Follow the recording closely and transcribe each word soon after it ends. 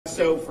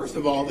So first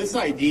of all, this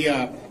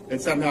idea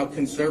that somehow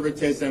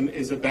conservatism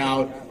is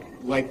about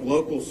like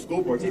local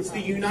school boards, it's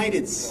the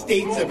United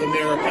States of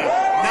America,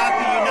 not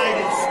the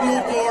United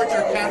School Boards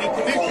or County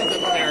Commissions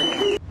of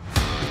America.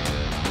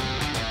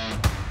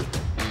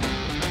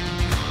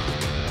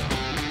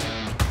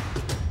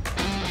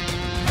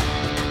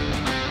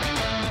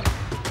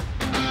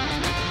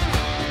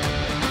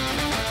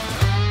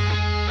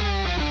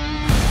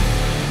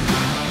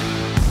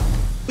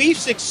 We've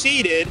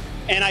succeeded,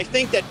 and I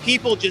think that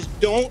people just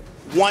don't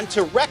want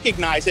to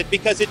recognize it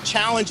because it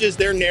challenges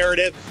their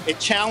narrative, it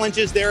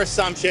challenges their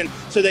assumption,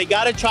 so they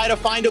got to try to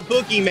find a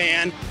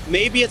boogeyman.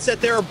 Maybe it's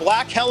that there are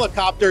black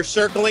helicopters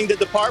circling the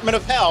Department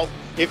of Health.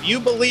 If you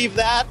believe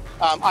that,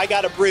 I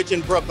got a bridge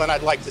in Brooklyn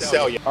I'd like to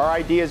sell you. Our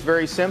idea is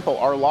very simple.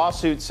 Our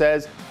lawsuit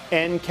says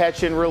end,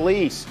 catch, and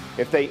release.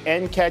 If they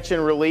end, catch,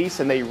 and release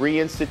and they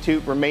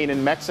reinstitute remain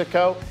in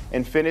Mexico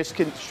and finish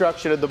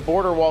construction of the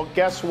border wall,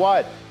 guess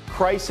what?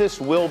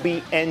 Crisis will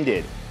be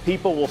ended.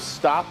 People will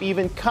stop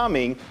even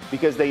coming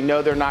because they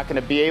know they're not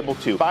going to be able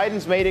to.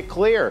 Biden's made it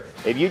clear.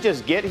 If you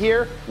just get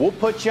here, we'll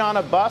put you on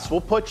a bus, we'll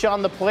put you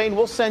on the plane,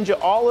 we'll send you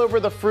all over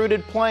the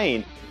fruited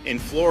plain. In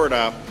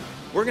Florida,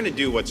 we're going to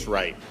do what's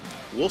right.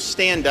 We'll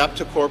stand up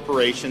to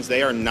corporations.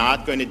 They are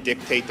not going to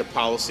dictate the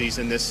policies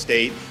in this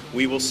state.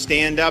 We will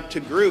stand up to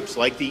groups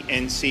like the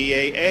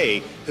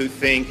NCAA who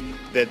think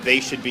that they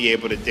should be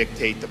able to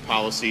dictate the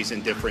policies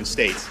in different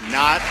states.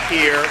 Not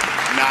here,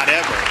 not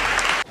ever.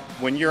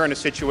 When you're in a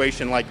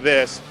situation like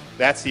this,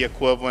 that's the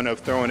equivalent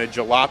of throwing a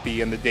jalopy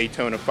in the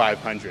Daytona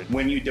 500.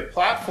 When you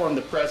deplatform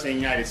the President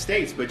of the United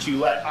States, but you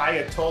let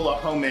Ayatollah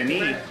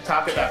Khomeini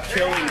talk about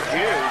killing Jews,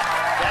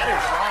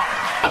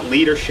 that is wrong.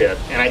 Leadership,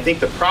 and I think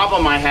the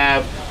problem I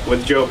have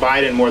with Joe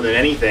Biden more than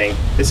anything,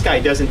 this guy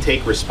doesn't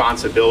take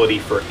responsibility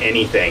for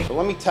anything. But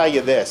let me tell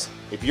you this,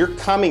 if you're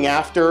coming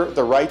after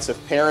the rights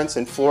of parents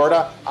in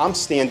Florida, I'm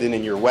standing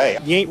in your way.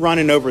 You ain't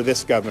running over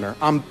this governor.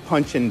 I'm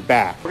punching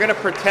back. We're going to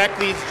protect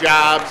these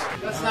jobs.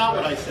 That's not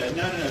what I said.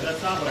 No,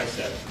 that's not what I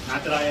said.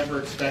 Not that I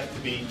ever expect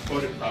to be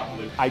quoted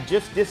properly. I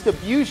just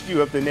disabused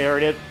you of the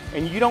narrative,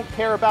 and you don't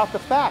care about the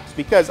facts,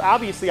 because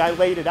obviously I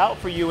laid it out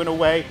for you in a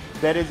way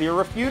that is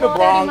irrefutable.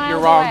 You're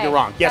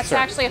wrong. Yes,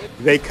 sir.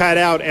 They cut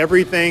out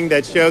everything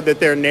that showed that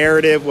their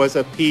narrative was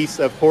a piece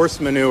of horse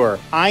manure.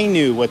 I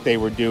knew what they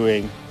were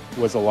doing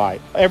was a lie.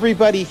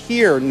 Everybody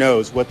here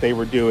knows what they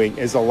were doing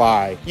is a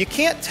lie. You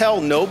can't tell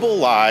noble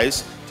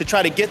lies to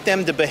try to get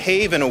them to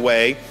behave in a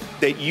way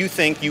that you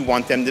think you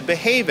want them to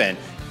behave in.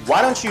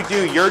 Why don't you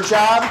do your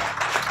job?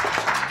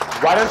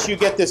 Why don't you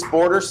get this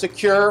border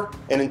secure?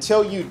 And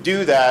until you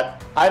do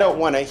that, I don't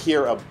want to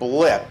hear a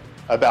blip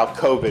about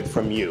COVID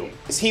from you.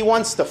 He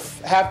wants to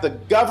have the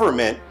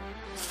government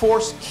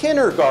force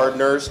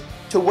kindergartners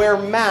to wear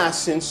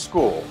masks in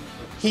school.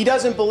 He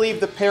doesn't believe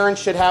the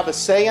parents should have a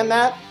say in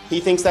that. He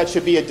thinks that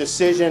should be a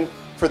decision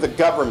for the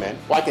government.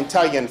 Well, I can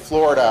tell you in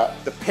Florida,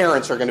 the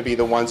parents are going to be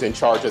the ones in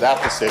charge of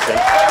that decision.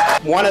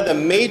 One of the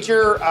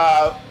major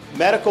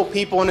medical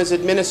people in his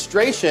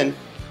administration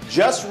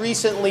just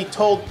recently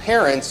told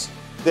parents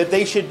that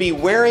they should be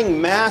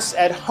wearing masks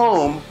at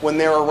home when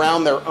they're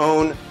around their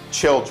own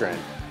children.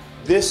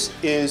 This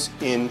is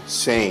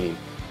insane.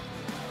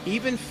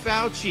 Even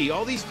Fauci,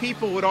 all these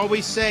people would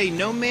always say,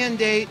 no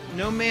mandate,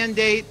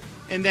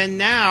 and then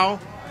now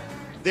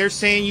they're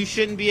saying you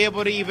shouldn't be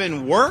able to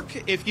even work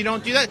if you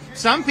don't do that.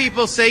 Some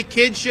people say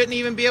kids shouldn't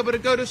even be able to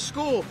go to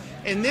school.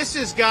 And this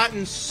has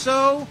gotten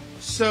so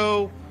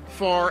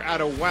far out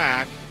of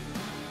whack.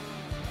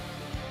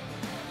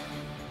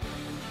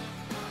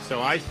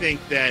 So I think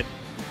that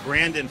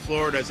Brandon,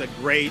 Florida is a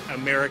great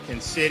American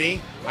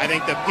city. I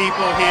think the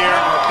people here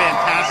are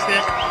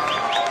fantastic.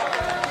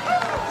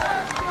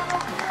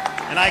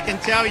 And I can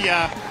tell you,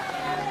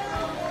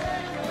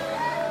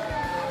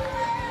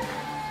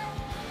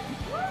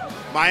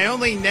 my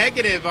only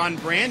negative on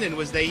Brandon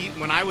was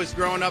when I was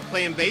growing up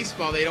playing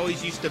baseball, they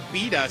always used to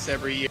beat us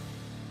every year.